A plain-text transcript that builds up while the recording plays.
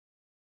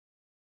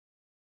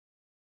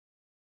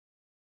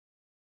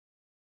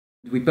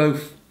We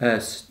both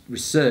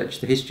research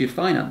the history of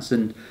finance,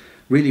 and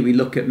really we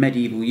look at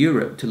medieval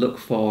Europe to look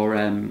for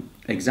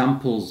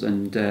examples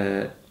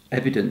and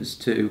evidence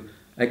to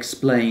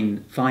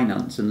explain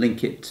finance and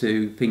link it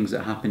to things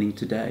that are happening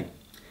today.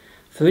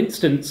 For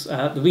instance,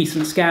 the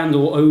recent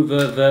scandal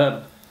over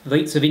the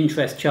rates of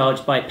interest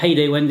charged by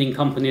payday lending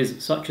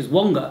companies such as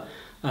Wonga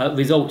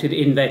resulted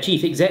in their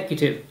chief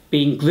executive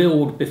being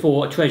grilled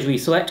before a Treasury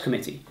Select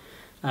Committee.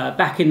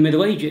 Back in the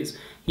Middle Ages,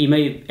 he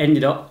may have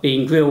ended up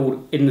being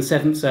grilled in the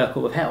seventh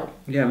circle of hell.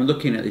 Yeah, I'm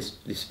looking at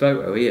this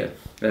photo here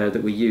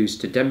that we use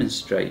to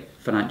demonstrate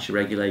financial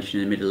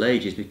regulation in the Middle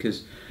Ages,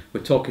 because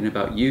we're talking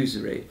about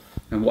usury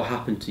and what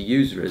happened to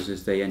usurers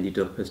as they ended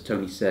up, as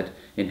Tony said,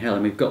 in hell.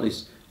 And we've got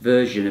this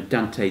version of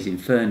Dante's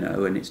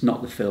Inferno, and it's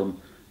not the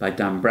film by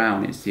Dan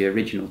Brown, it's the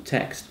original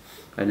text.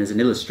 And there's an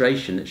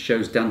illustration that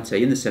shows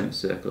Dante in the seventh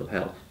circle of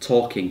hell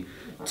talking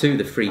to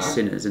the free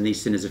sinners, and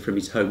these sinners are from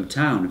his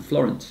hometown of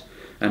Florence.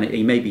 And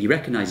he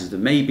recognises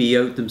them, maybe he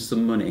owed them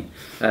some money,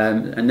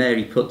 and there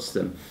he puts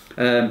them.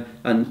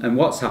 And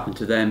what's happened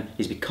to them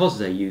is, because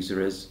they're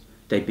usurers,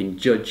 they've been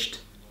judged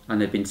and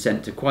they've been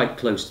sent to quite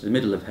close to the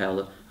middle of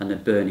hell, and they're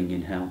burning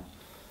in hell.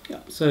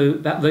 Yeah, so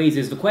that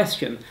raises the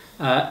question,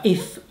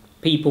 if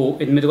people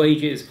in the Middle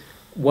Ages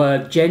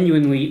were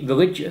genuinely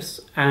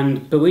religious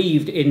and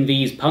believed in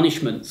these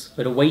punishments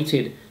that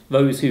awaited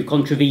those who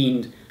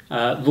contravened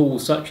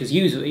rules such as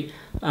usury,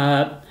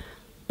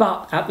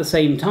 but at the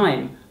same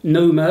time,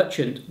 no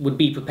merchant would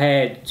be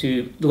prepared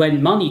to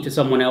lend money to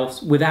someone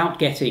else without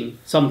getting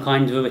some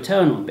kind of a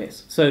return on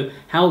this. So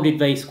how did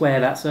they square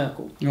that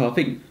circle? Well, I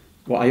think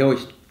what I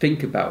always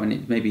think about, and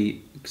it may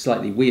be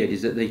slightly weird,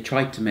 is that they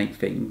tried to make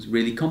things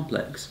really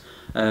complex.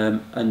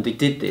 And they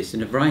did this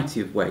in a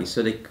variety of ways.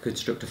 So they could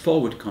construct a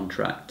forward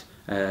contract,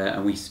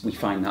 and we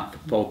find that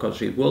for forward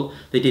contract. Well,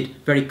 they did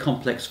very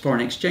complex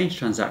foreign exchange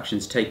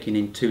transactions taken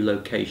in two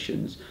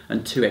locations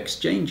and two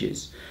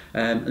exchanges.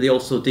 They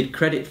also did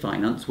credit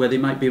finance, where they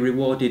might be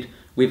rewarded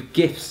with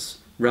gifts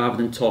rather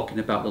than talking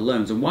about the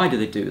loans. And why do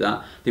they do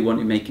that? They want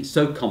to make it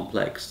so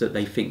complex that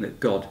they think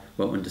that God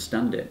won't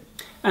understand it.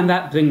 And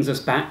that brings us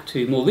back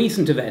to more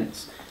recent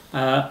events.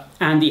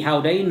 Andy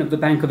Haldane of the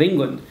Bank of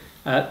England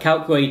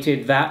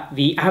calculated that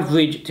the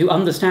average, to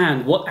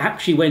understand what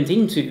actually went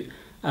into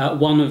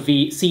one of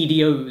the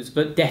CDOs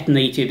that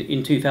detonated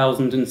in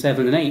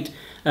 2007 and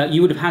 8,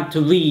 you would have had to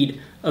read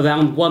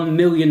around 1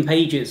 million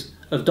pages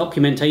of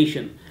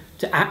documentation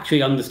to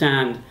actually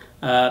understand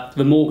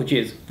the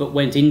mortgages that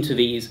went into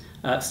these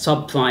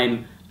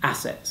subprime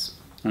assets.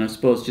 And I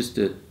suppose, just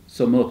to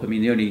sum up, I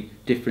mean, the only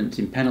difference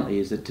in penalty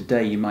is that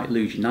today you might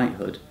lose your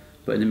knighthood,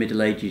 but in the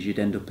Middle Ages you'd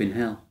end up in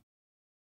hell.